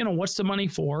 well, what's the money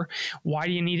for? Why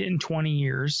do you need it in 20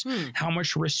 years? How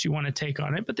much risk do you want to take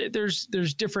on it? But there's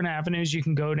different avenues you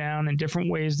can go down and different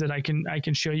ways that I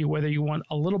can show you whether you want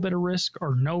a little bit of risk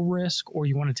or no risk, or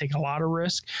you want to take a lot of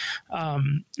risk.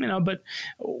 But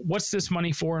what's this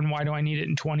money for, and why do I need it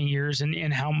in 20 years?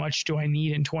 And how much do I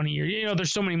need in 20 years?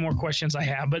 There's so many more questions I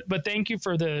have, but thank you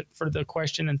for the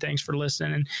question, and thanks for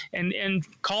listening, and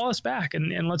call us back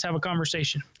and let's have a conversation.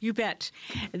 conversation. You bet.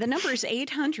 The number is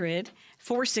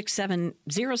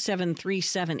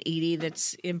 800-467-0737, Edie.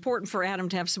 That's important for Adam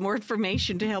to have some more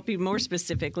information to help you more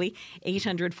specifically.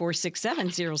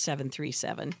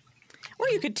 800-467-0737. Or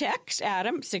you could text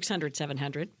Adam,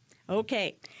 600-700.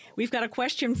 Okay. We've got a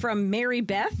question from Mary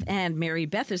Beth, and Mary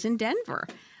Beth is in Denver.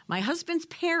 My husband's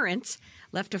parents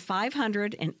left a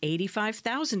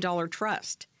 $585,000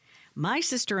 trust. My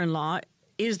sister-in-law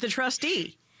is the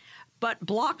trustee, but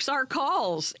blocks our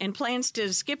calls and plans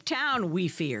to skip town, we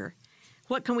fear.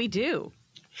 What can we do?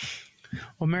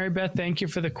 Well, Mary Beth, thank you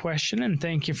for the question, and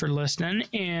thank you for listening.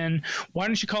 And why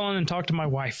don't you call in and talk to my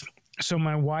wife? So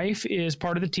my wife is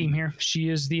part of the team here. She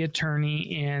is the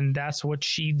attorney, and that's what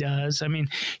she does. I mean,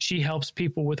 she helps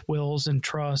people with wills and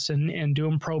trusts and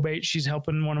doing probate. She's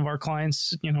helping one of our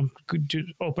clients, to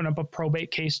open up a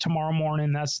probate case tomorrow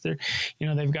morning. That's their,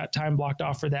 they've got time blocked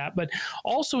off for that. But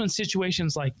also in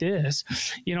situations like this,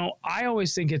 I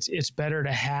always think it's better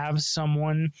to have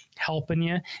someone helping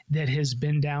you that has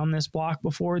been down this block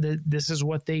before, that this is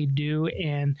what they do.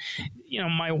 And,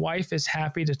 my wife is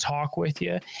happy to talk with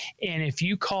you. And if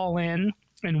you call in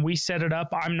and we set it up,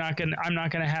 I'm not going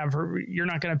to have her, you're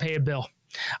not going to pay a bill.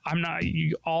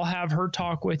 I'll have her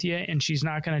talk with you, and she's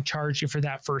not going to charge you for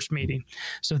that first meeting.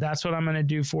 So that's what I'm going to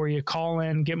do for you. Call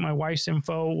in, get my wife's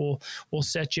info. We'll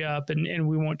set you up, and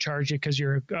we won't charge you because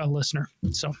you're a listener.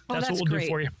 So that's what we'll do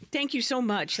for you. Thank you so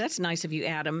much. That's nice of you,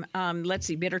 Adam. Let's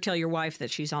see. Better tell your wife that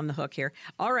she's on the hook here.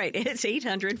 All right. It's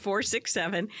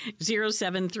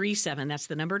 800-467-0737. That's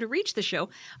the number to reach the show.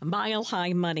 Mile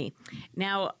High Money.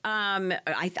 Now,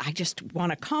 I just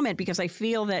want to comment because I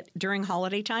feel that during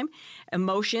holiday time,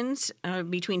 emotions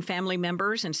between family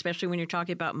members, and especially when you're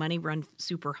talking about money, run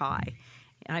super high.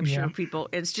 I'm sure people,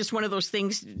 it's just one of those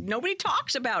things, nobody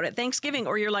talks about at Thanksgiving,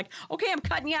 or you're like, okay, I'm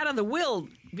cutting you out of the will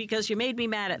because you made me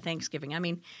mad at Thanksgiving. I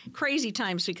mean, crazy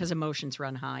times because emotions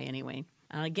run high anyway.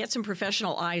 Get some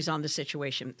professional eyes on the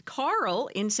situation. Carl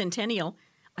in Centennial,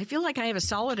 I feel like I have a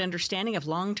solid understanding of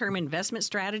long-term investment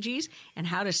strategies and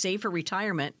how to save for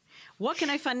retirement. What can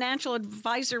a financial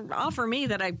advisor offer me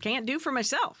that I can't do for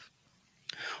myself?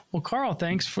 Well, Carl,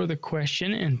 thanks for the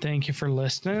question, and thank you for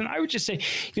listening. And I would just say,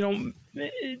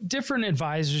 different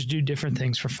advisors do different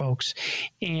things for folks.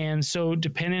 And so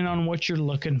depending on what you're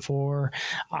looking for,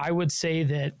 I would say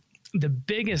that the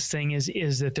biggest thing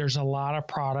is that there's a lot of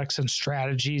products and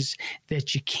strategies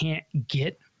that you can't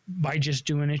get by just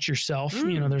doing it yourself.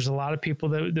 There's a lot of people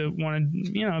that want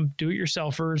to,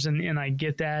 do-it-yourselfers, and I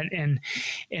get that. And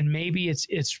maybe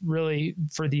it's really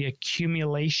for the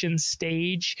accumulation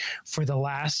stage for the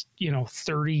last,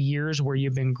 30 years where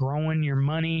you've been growing your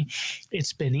money.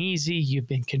 It's been easy. You've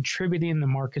been contributing. The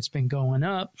market's been going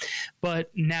up.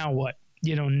 But now what?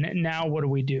 Now what do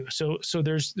we do? So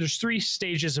there's three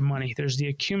stages of money. There's the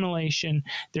accumulation,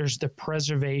 there's the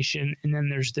preservation, and then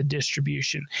there's the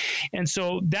distribution. And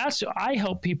so I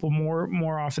help people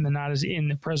more often than not is in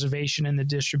the preservation and the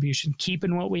distribution,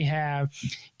 keeping what we have,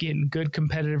 getting good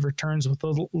competitive returns with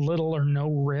little or no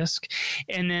risk,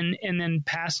 and then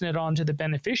passing it on to the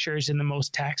beneficiaries in the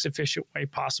most tax efficient way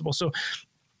possible. So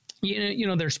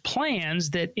there's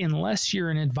plans that unless you're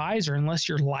an advisor, unless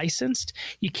you're licensed,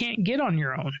 you can't get on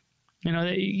your own.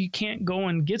 You can't go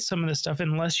and get some of this stuff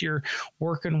unless you're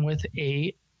working with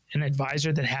an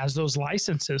advisor that has those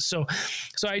licenses. So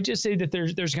I just say that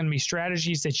there's going to be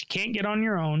strategies that you can't get on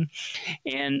your own.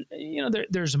 And,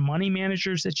 there's money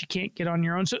managers that you can't get on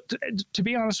your own. So to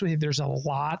be honest with you, there's a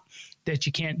lot that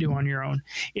you can't do on your own.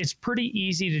 It's pretty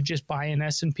easy to just buy an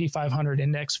S&P 500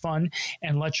 index fund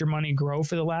and let your money grow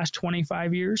for the last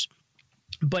 25 years.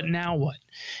 But now what?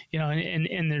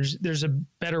 And there's a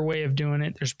better way of doing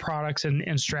it. There's products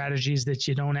and strategies that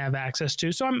you don't have access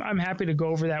to. So I'm happy to go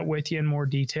over that with you in more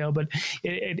detail. But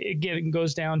it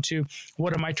goes down to,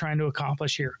 what am I trying to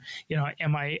accomplish here?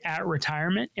 Am I at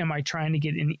retirement? Am I trying to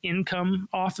get an income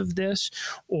off of this?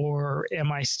 Or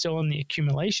am I still in the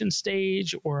accumulation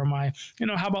stage? Or am I,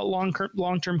 how about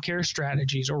long-term care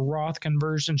strategies or Roth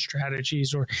conversion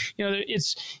strategies? Or,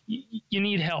 you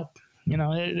need help.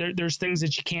 There's things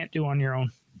that you can't do on your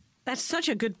own. That's such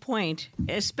a good point,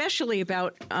 especially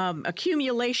about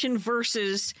accumulation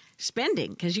versus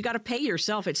spending, because you got to pay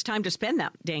yourself. It's time to spend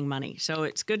that dang money. So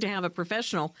it's good to have a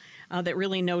professional that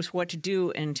really knows what to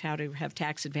do and how to have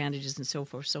tax advantages and so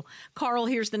forth. So, Carl,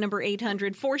 here's the number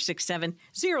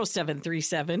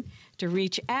 800-467-0737 to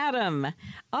reach Adam.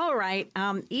 All right.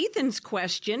 Ethan's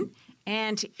question,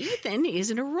 and Ethan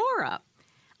is in Aurora.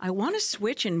 I want to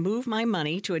switch and move my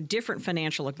money to a different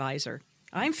financial advisor.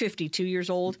 I'm 52 years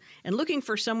old and looking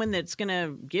for someone that's going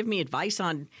to give me advice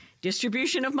on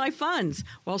distribution of my funds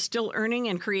while still earning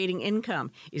and creating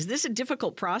income. Is this a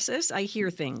difficult process? I hear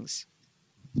things.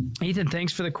 Ethan,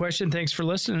 thanks for the question. Thanks for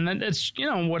listening. And that's,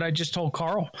 what I just told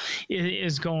Carl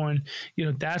is going,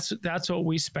 that's what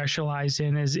we specialize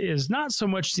in is not so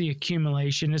much the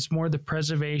accumulation. It's more the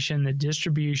preservation, the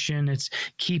distribution. It's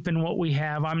keeping what we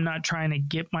have. I'm not trying to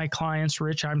get my clients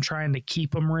rich. I'm trying to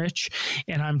keep them rich,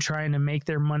 and I'm trying to make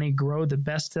their money grow the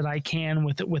best that I can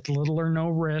with little or no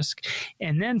risk.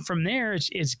 And then from there,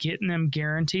 it's getting them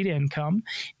guaranteed income.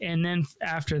 And then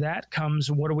after that comes,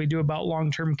 what do we do about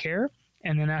long-term care?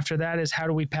 And then after that is how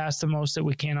do we pass the most that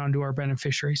we can on to our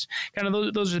beneficiaries? Kind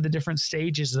of those are the different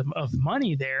stages of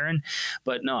money there.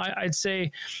 But no, I'd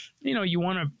say, you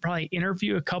want to probably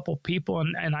interview a couple people,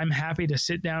 and I'm happy to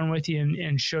sit down with you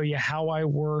and show you how I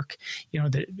work.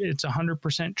 That it's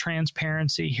 100%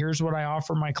 transparency. Here's what I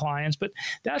offer my clients. But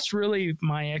that's really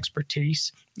my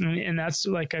expertise. And that's,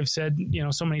 like I've said,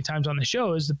 so many times on the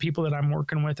show, is the people that I'm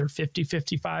working with are 50,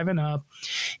 55 and up,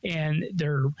 and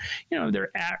they're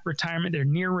at retirement, they're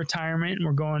near retirement, and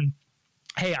we're going,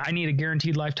 hey, I need a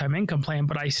guaranteed lifetime income plan,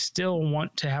 but I still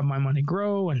want to have my money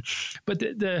grow. But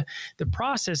the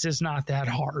process is not that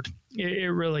hard.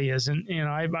 It really isn't.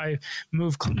 I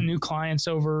move new clients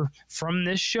over from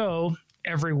this show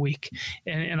every week.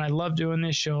 And I love doing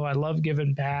this show. I love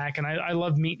giving back, and I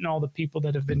love meeting all the people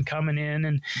that have been coming in,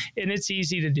 and it's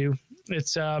easy to do.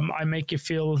 It's I make you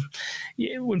feel,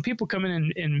 when people come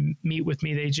in and meet with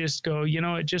me, they just go,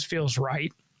 it just feels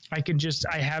right. I can just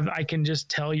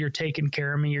tell you're taking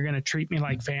care of me. You're going to treat me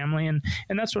like family. And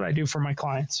that's what I do for my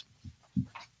clients.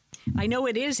 I know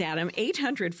it is, Adam.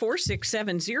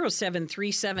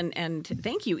 800-467-0737. And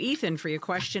thank you, Ethan, for your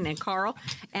question, and Carl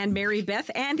and Mary Beth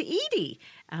and Edie.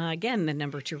 Again, the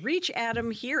number to reach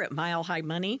Adam here at Mile High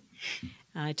Money.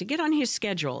 To get on his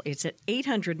schedule, it's at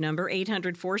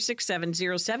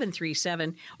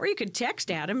 800-467-0737, or you could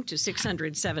text Adam to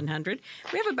 600-700.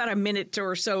 We have about a minute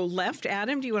or so left.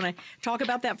 Adam, do you want to talk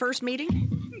about that first meeting?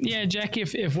 Yeah, Jackie,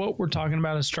 if what we're talking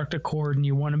about is struck a chord and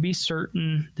you want to be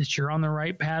certain that you're on the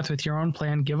right path with your own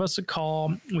plan, give us a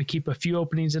call. We keep a few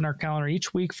openings in our calendar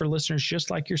each week for listeners just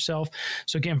like yourself.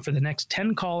 So again, for the next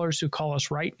 10 callers who call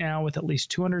us right now with at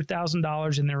least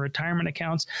 $200,000 in their retirement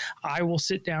accounts, I will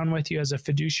sit down with you as a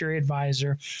fiduciary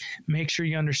advisor, make sure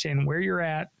you understand where you're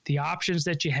at, the options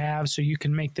that you have, so you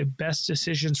can make the best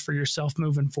decisions for yourself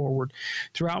moving forward.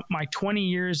 Throughout my 20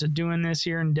 years of doing this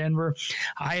here in Denver,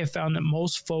 I have found that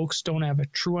most folks don't have a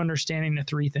true understanding of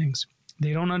three things.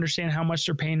 They don't understand how much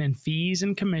they're paying in fees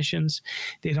and commissions.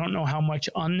 They don't know how much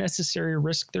unnecessary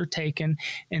risk they're taking,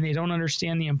 and they don't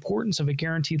understand the importance of a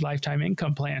guaranteed lifetime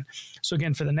income plan. So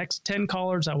again, for the next 10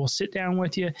 callers, I will sit down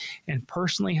with you and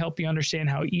personally help you understand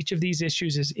how each of these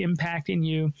issues is impacting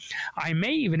you. I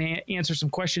may even answer some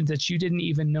questions that you didn't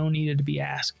even know needed to be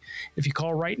asked. If you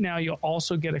call right now, you'll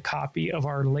also get a copy of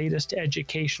our latest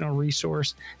educational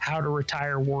resource, How to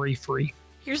Retire Worry-Free.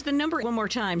 Here's the number one more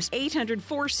time,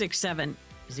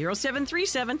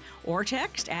 800-467-0737, or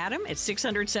text Adam at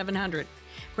 600-700.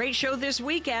 Great show this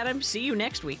week, Adam. See you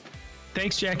next week.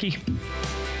 Thanks, Jackie.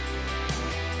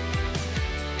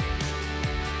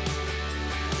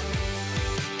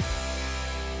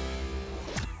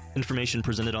 Information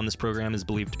presented on this program is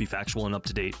believed to be factual and up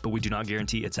to date, but we do not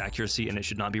guarantee its accuracy, and it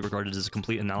should not be regarded as a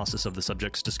complete analysis of the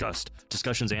subjects discussed.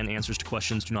 Discussions and answers to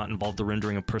questions do not involve the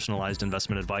rendering of personalized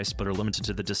investment advice, but are limited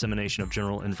to the dissemination of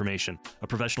general information. A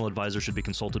professional advisor should be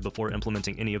consulted before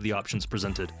implementing any of the options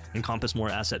presented. Encompass More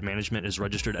Asset Management is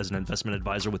registered as an investment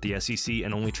advisor with the SEC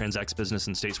and only transacts business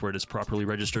in states where it is properly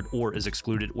registered or is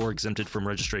excluded or exempted from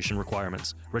registration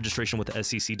requirements. Registration with the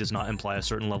SEC does not imply a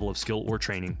certain level of skill or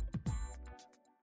training.